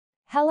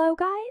Hello,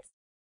 guys!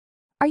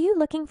 Are you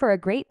looking for a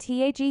great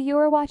Tag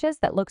Heuer watches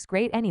that looks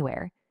great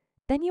anywhere?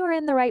 Then you are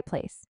in the right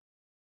place.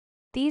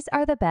 These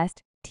are the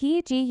best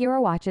Tag Heuer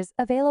watches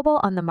available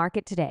on the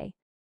market today.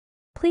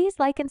 Please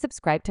like and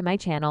subscribe to my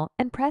channel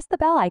and press the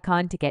bell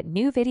icon to get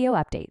new video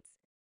updates.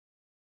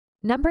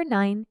 Number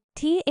 9.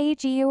 Tag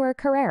Heuer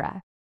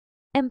Carrera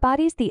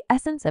embodies the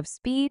essence of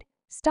speed,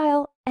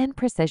 style, and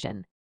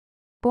precision.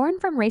 Born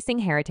from racing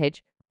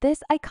heritage,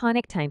 this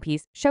iconic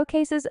timepiece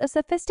showcases a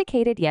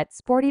sophisticated yet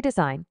sporty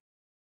design.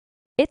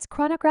 Its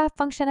chronograph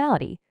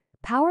functionality,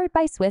 powered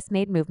by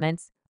Swiss-made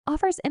movements,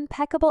 offers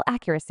impeccable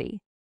accuracy.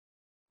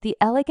 The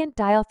elegant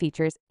dial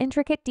features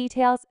intricate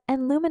details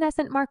and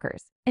luminescent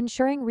markers,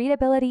 ensuring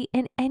readability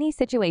in any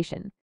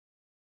situation.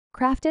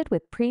 Crafted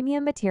with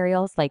premium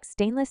materials like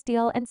stainless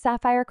steel and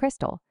sapphire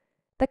crystal,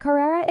 the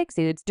Carrera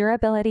exudes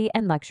durability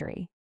and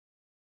luxury.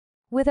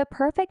 With a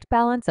perfect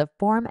balance of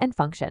form and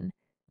function,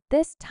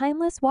 this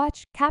timeless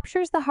watch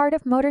captures the heart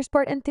of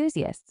motorsport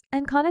enthusiasts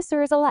and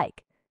connoisseurs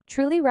alike,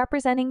 truly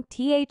representing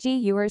Tag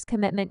Heuer's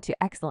commitment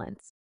to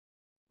excellence.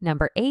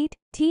 Number 8.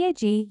 Tag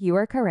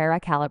Heuer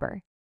Carrera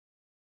Calibre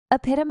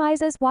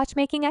epitomizes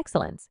watchmaking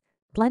excellence,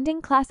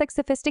 blending classic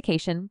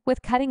sophistication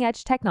with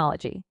cutting-edge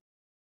technology.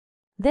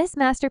 This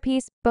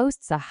masterpiece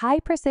boasts a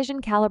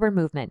high-precision caliber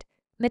movement,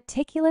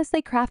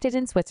 meticulously crafted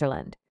in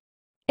Switzerland.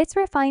 Its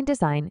refined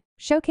design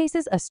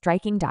showcases a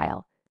striking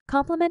dial,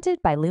 complemented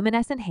by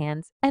luminescent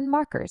hands and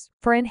markers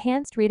for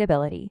enhanced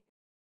readability.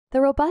 The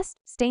robust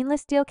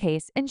stainless steel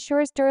case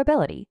ensures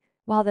durability,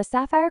 while the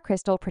sapphire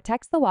crystal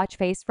protects the watch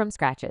face from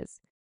scratches.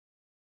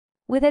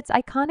 With its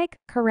iconic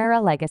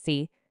Carrera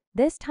legacy,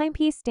 this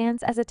timepiece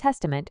stands as a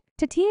testament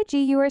to Tag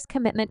Heuer's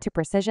commitment to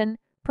precision,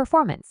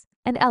 performance,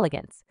 and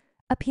elegance,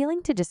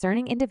 appealing to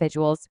discerning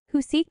individuals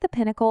who seek the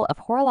pinnacle of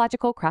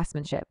horological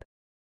craftsmanship.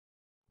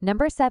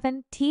 Number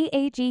 7.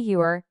 Tag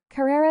Heuer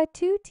Carrera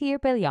 2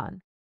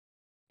 Tourbillon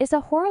is a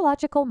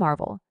horological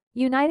marvel,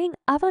 uniting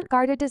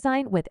avant-garde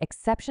design with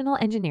exceptional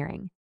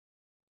engineering.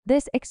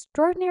 This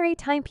extraordinary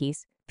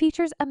timepiece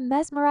features a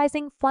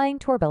mesmerizing flying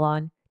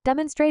tourbillon,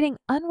 demonstrating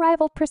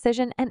unrivaled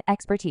precision and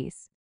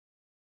expertise.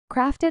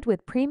 Crafted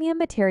with premium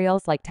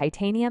materials like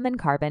titanium and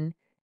carbon,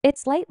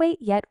 its lightweight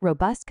yet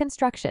robust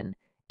construction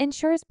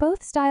ensures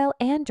both style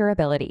and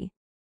durability.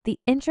 The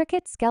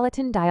intricate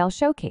skeleton dial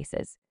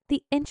showcases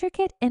the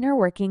intricate inner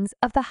workings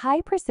of the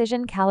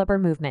high-precision caliber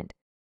movement.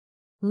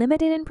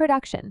 Limited in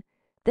production,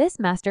 this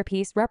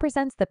masterpiece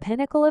represents the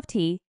pinnacle of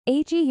Tag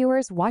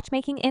Heuer's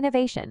watchmaking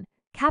innovation,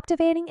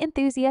 captivating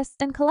enthusiasts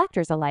and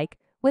collectors alike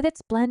with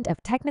its blend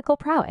of technical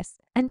prowess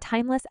and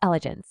timeless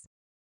elegance.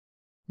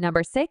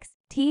 Number 6.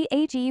 Tag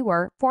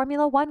Heuer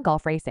Formula 1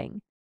 Golf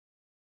Racing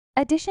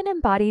edition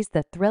embodies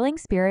the thrilling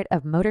spirit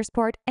of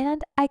motorsport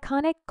and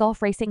iconic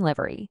golf racing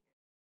livery.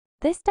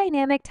 This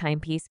dynamic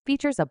timepiece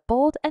features a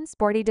bold and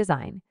sporty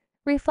design,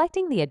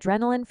 reflecting the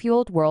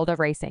adrenaline-fueled world of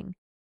racing.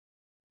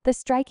 The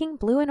striking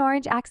blue and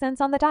orange accents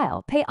on the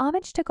dial pay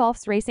homage to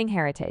golf's racing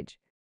heritage.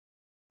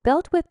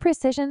 Built with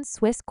precision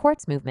Swiss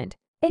quartz movement,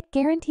 it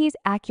guarantees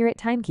accurate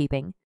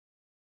timekeeping.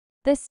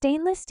 The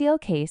stainless steel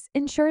case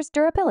ensures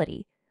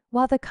durability,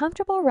 while the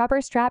comfortable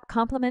rubber strap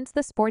complements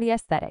the sporty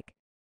aesthetic.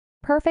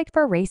 Perfect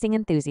for racing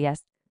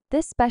enthusiasts,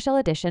 this special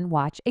edition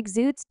watch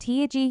exudes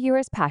Tag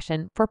Heuer's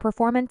passion for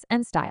performance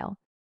and style.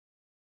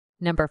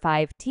 Number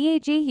 5.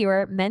 Tag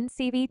Heuer Men's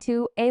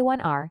CV2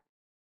 A1R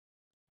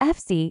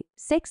FC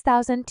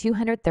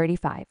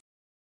 6235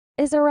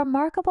 is a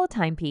remarkable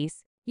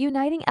timepiece,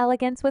 uniting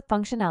elegance with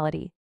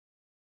functionality.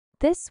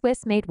 This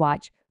Swiss-made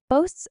watch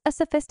boasts a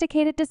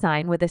sophisticated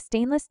design with a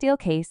stainless steel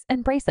case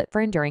and bracelet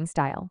for enduring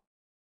style.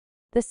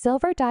 The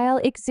silver dial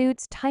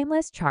exudes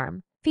timeless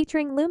charm,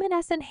 featuring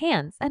luminescent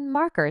hands and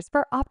markers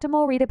for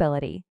optimal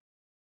readability.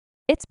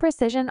 Its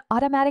precision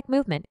automatic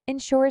movement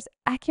ensures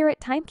accurate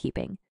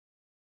timekeeping.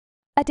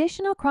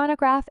 Additional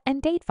chronograph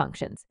and date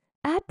functions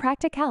add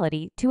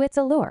practicality to its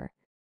allure.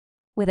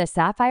 With a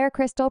sapphire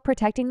crystal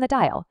protecting the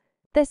dial,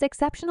 this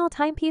exceptional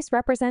timepiece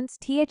represents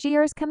Tag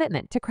Heuer's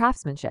commitment to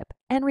craftsmanship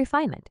and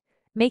refinement,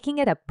 making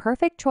it a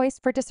perfect choice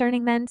for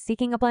discerning men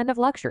seeking a blend of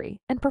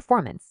luxury and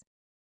performance.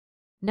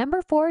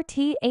 Number 4.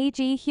 Tag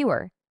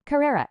Heuer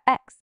Carrera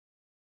X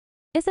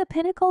is a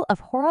pinnacle of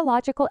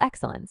horological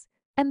excellence,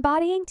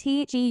 embodying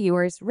Tag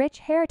Heuer's rich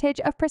heritage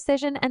of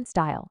precision and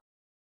style.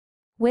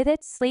 With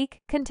its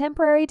sleek,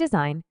 contemporary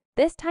design,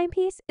 this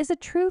timepiece is a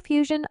true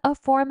fusion of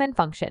form and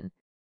function.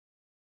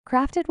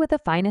 Crafted with the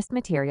finest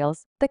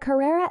materials, the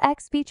Carrera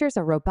X features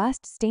a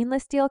robust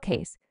stainless steel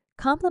case,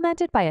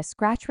 complemented by a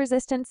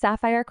scratch-resistant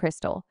sapphire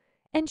crystal,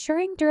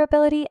 ensuring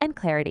durability and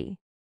clarity.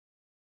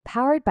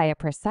 Powered by a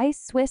precise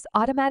Swiss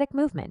automatic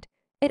movement,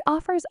 it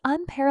offers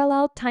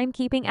unparalleled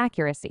timekeeping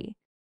accuracy.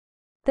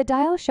 The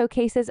dial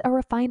showcases a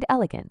refined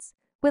elegance,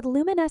 with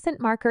luminescent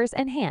markers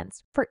and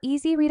hands for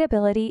easy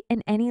readability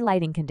in any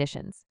lighting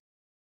conditions.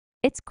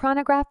 Its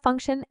chronograph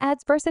function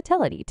adds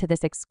versatility to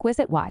this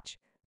exquisite watch,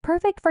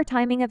 perfect for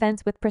timing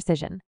events with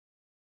precision.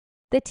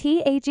 The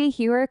Tag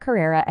Heuer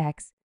Carrera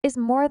X is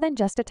more than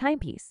just a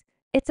timepiece.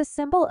 It's a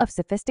symbol of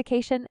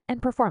sophistication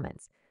and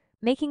performance,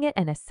 making it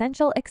an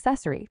essential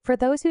accessory for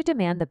those who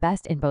demand the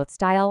best in both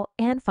style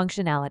and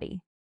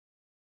functionality.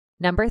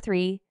 Number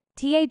 3.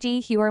 Tag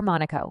Heuer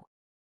Monaco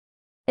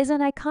is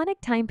an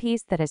iconic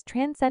timepiece that has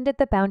transcended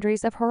the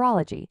boundaries of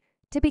horology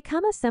to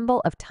become a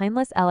symbol of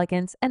timeless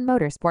elegance and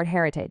motorsport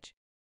heritage.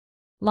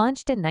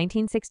 Launched in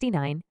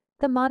 1969,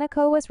 the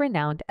Monaco was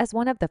renowned as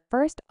one of the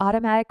first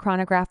automatic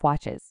chronograph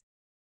watches.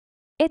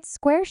 Its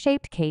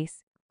square-shaped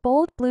case,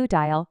 bold blue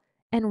dial,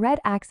 and red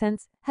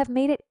accents have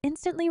made it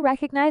instantly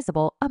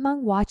recognizable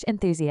among watch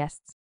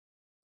enthusiasts.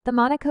 The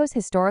Monaco's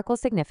historical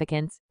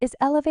significance is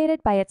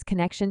elevated by its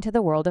connection to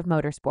the world of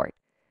motorsport,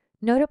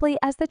 notably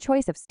as the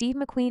choice of Steve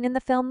McQueen in the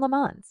film Le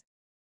Mans.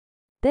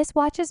 This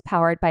watch is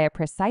powered by a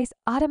precise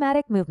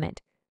automatic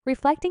movement,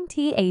 reflecting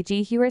Tag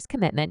Heuer's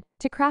commitment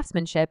to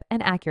craftsmanship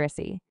and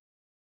accuracy.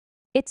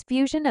 Its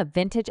fusion of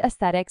vintage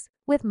aesthetics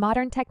with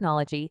modern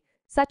technology,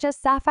 such as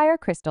sapphire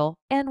crystal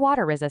and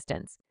water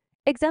resistance,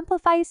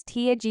 exemplifies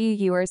Tag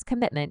Heuer's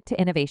commitment to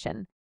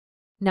innovation.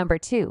 Number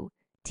 2.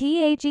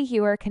 Tag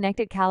Heuer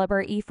Connected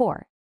Calibre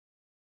E4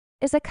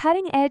 is a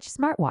cutting-edge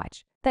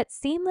smartwatch that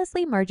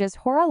seamlessly merges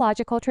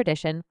horological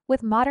tradition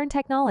with modern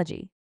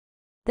technology.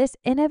 This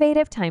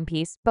innovative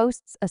timepiece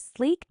boasts a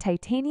sleek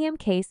titanium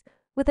case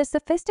with a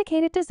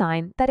sophisticated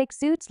design that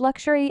exudes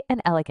luxury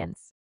and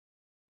elegance.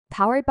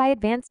 Powered by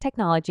advanced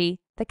technology,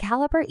 the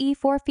Calibre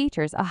E4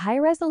 features a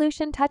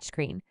high-resolution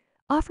touchscreen,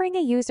 offering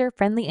a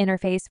user-friendly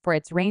interface for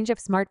its range of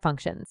smart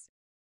functions.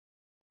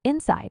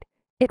 Inside,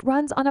 it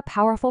runs on a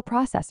powerful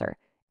processor,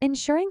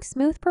 ensuring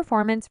smooth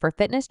performance for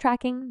fitness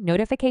tracking,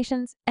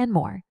 notifications, and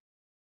more.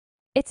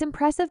 Its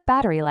impressive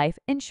battery life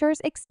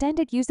ensures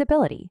extended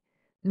usability,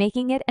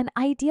 making it an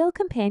ideal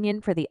companion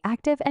for the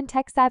active and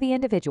tech-savvy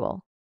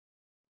individual.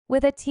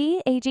 With a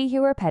Tag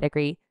Heuer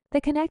pedigree,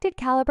 the Connected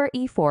Calibre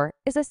E4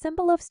 is a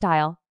symbol of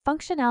style,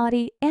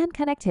 functionality, and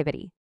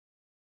connectivity.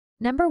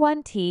 Number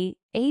 1. Tag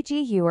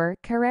Heuer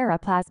Carrera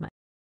Plasma.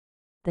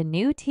 The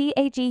new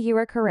Tag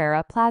Heuer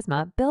Carrera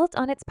Plasma builds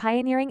on its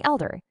pioneering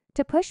elder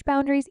to push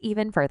boundaries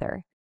even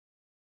further.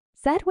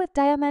 Set with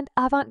Diamond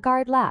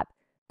Avant-Garde Lab,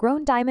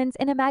 grown diamonds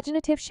in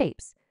imaginative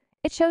shapes,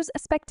 it shows a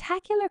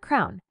spectacular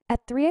crown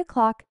at 3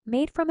 o'clock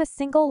made from a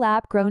single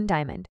lab-grown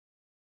diamond.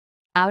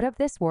 Out of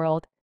this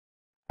world,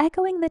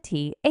 echoing the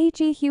Tag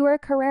Heuer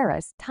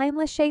Carrera's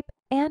timeless shape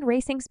and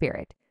racing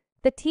spirit,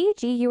 the Tag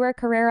Heuer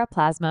Carrera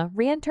Plasma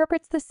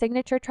reinterprets the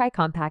signature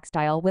tricompact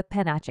style with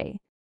panache.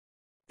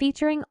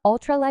 Featuring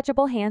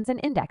ultra-legible hands and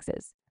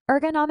indexes,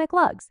 ergonomic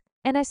lugs,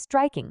 and a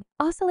striking,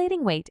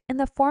 oscillating weight in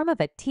the form of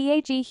a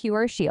Tag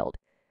Heuer shield,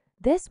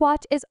 this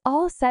watch is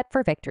all set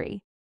for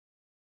victory.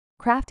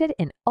 Crafted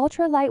in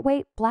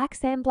ultra-lightweight black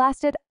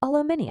sandblasted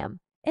aluminum,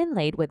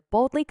 inlaid with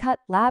boldly cut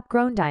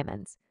lab-grown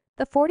diamonds,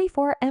 the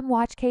 44M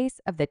watch case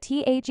of the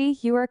Tag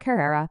Heuer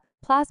Carrera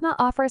Plasma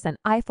offers an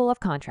eye full of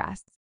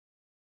contrasts.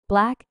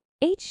 Black,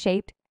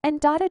 H-shaped,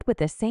 and dotted with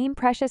the same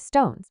precious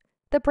stones,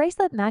 the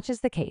bracelet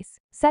matches the case,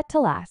 set to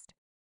last.